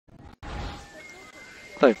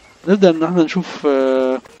طيب نبدأ ان احنا نشوف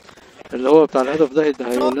اللي هو بتاع الهدف ده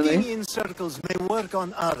هيقول لنا ايه.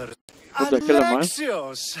 نبدأ اتكلم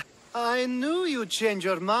معاه. I knew you'd change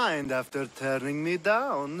your mind after turning me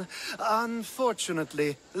down.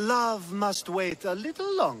 Unfortunately, love must wait a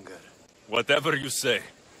little longer. Whatever you say.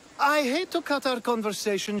 I hate to cut our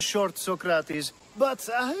conversation short, Socrates, but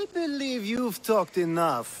I believe you've talked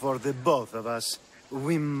enough for the both of us.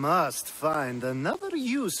 We must find another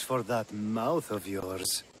use for that mouth of yours.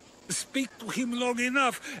 Speak to him long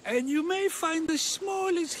enough, and you may find the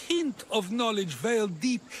smallest hint of knowledge veiled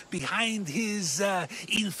deep behind his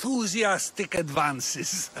enthusiastic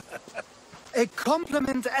advances. A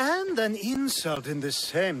compliment and an insult in the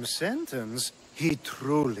same sentence. He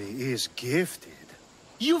truly is gifted.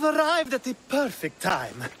 You've arrived at the perfect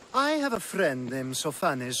time. I have a friend named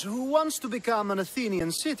Sofanes who wants to become an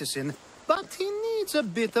Athenian citizen, but he needs a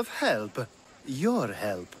bit of help. Your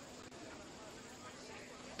help.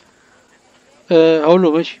 هقول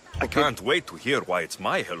له ماشي. I can't wait to hear why it's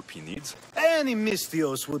my help he needs. Any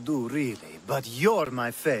Mystios would do, really, but you're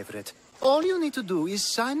my favorite. All you need to do is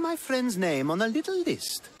sign my friend's name on a little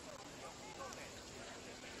list.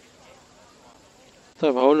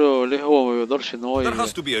 طيب هقول له ليه هو ما بيقدرش ان هو There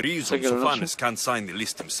has to be a reason Sofanes can't sign the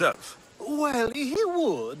list himself. Well, he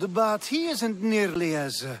would, but he isn't nearly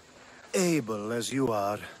as able as you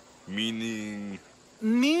are. Meaning?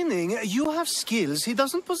 Meaning, you have skills he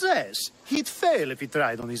doesn't possess. He'd fail if he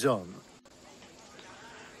tried on his own.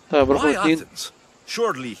 Why Athens?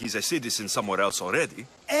 Surely he's a citizen somewhere else already.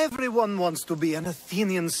 Everyone wants to be an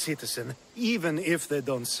Athenian citizen, even if they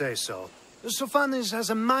don't say so. Sofanes has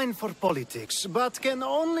a mind for politics, but can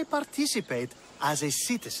only participate as a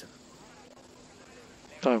citizen.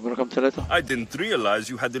 طيب رقم 3. I didn't realize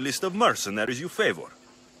you had a list of mercenaries you favor.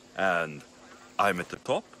 And I'm at the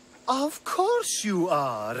top? Of course you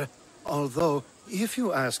are. Although, if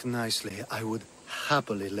you ask nicely, I would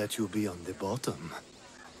happily let you be on the bottom.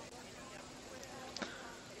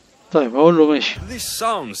 طيب هقول له ماشي. This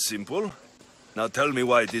sounds simple. Now tell me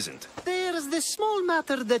why it isn't. There's the small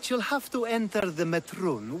matter that you'll have to enter the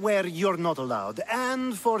Metroon, where you're not allowed,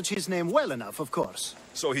 and forge his name well enough, of course.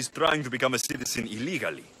 So he's trying to become a citizen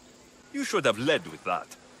illegally. You should have led with that.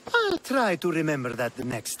 I'll try to remember that the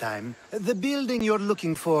next time. The building you're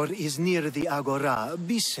looking for is near the Agora.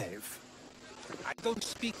 Be safe. I don't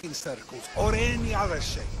speak in circles or any other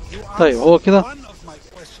shape. طيب هو كده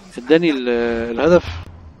اداني الهدف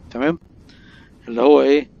تمام اللي هو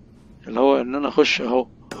ايه اللي هو ان انا اخش اهو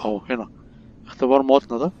هنا اختبار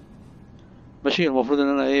مواطنة ده ماشي. المفروض ان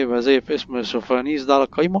انا ايه يبقى زي في اسم سوفانيس ده على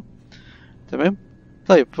القائمة تمام.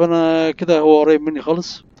 طيب فانا كده هو قريب مني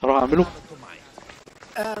خالص هروح اعمله.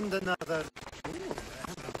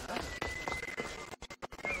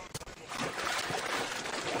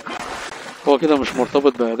 هو كده مش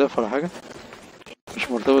مرتبط باهداف ولا حاجة،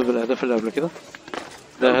 مش مرتبط بالاهداف اللي قبل كده،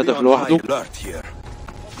 ده هدف لوحده.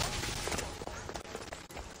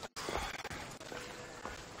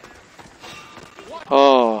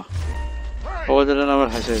 هو ده اللي انا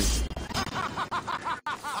عامل حسابي.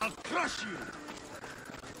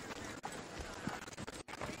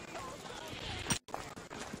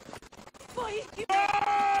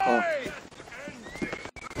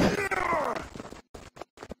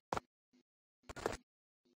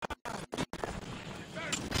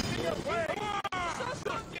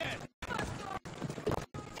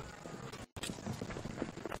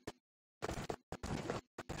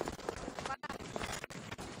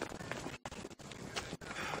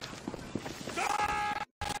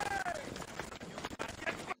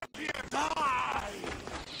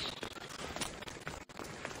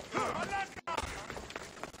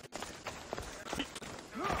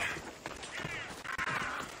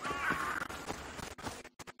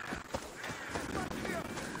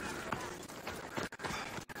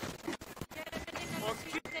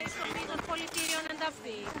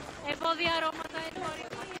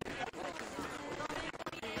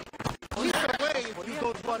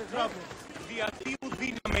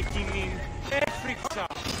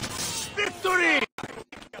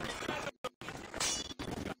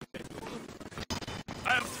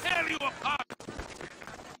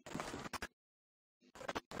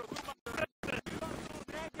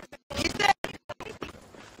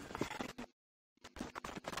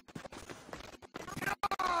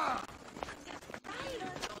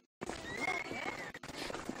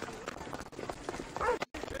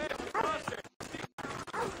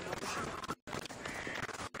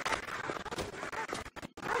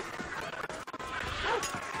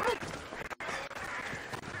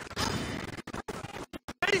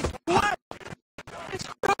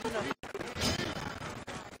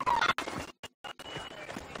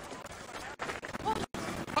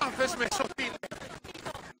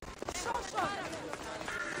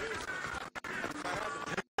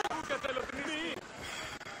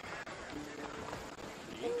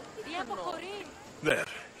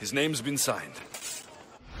 There, his name's been signed.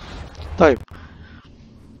 طيب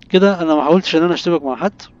كده انا ما حاولتش ان انا اشتبك مع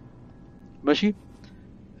حد، ماشي.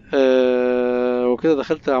 وكده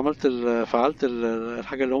دخلت عملت فعلت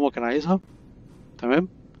الحاجه اللي هو كان عايزها، تمام.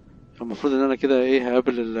 المفروض ان انا كده ايه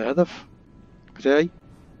هقابل الهدف بتاعي.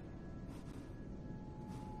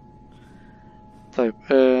 طيب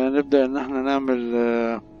نبدأ ان احنا نعمل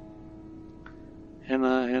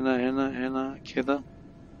هنا كده.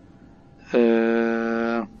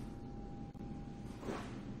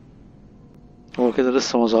 هو كده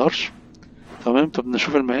لسه ما ظهرش، تمام. طب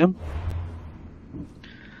نشوف المهام.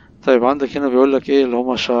 طيب عندك هنا بيقول لك ايه اللي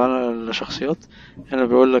هما الشخصيات. هنا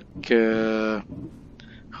بيقول لك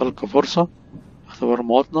خلق فرصة، اختبار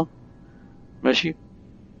مواطنة، ماشي.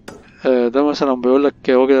 ده مثلا بيقول لك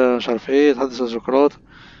وجد مش عارف ايه، تحدث الذكريات،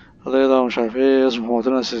 قضية ده مش عارف ايه، يصبح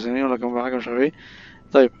مواطنة اساسيين ولا كان حاجة مش عارف ايه.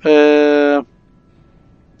 طيب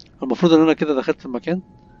المفروض ان انا كده دخلت المكان،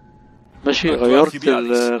 ماشي. غيرت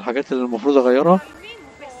الحاجات اللي المفروض اغيرها،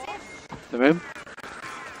 تمام.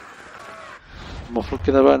 المفروض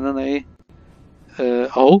كده بقى ان انا ايه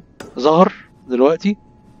اهو ظهر دلوقتي،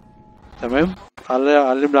 تمام.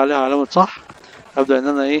 علم لي عليها علامة صح. ابدأ ان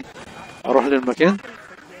انا ايه اروح للمكان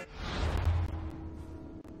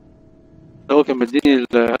اللي هو كان مديني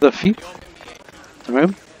الهدف فيه،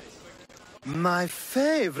 تمام. My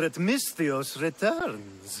favorite Misthios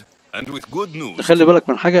returns. And with good news. خلي بالك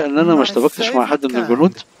من حاجة ان انا ما اشتبكتش مع حد من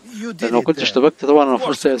الجنود، لان لو كنت اشتبكت طبعا انا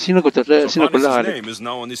فرصة اسينا كنت هتلاقي اسينا كلها عليك. Sofanes' name is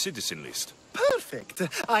now on the citizen list. Perfect.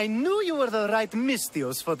 I knew you were the right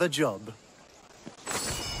Misthios for the job.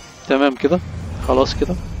 تمام كده، خلاص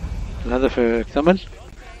كده الهدف اكتمل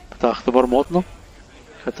بتاع اختبار مواطنة.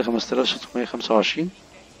 خدت 5625،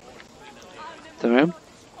 تمام.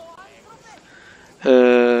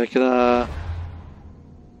 كده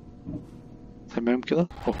تمام كده،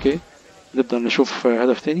 اوكي. نبدأ نشوف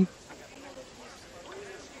هدف تاني.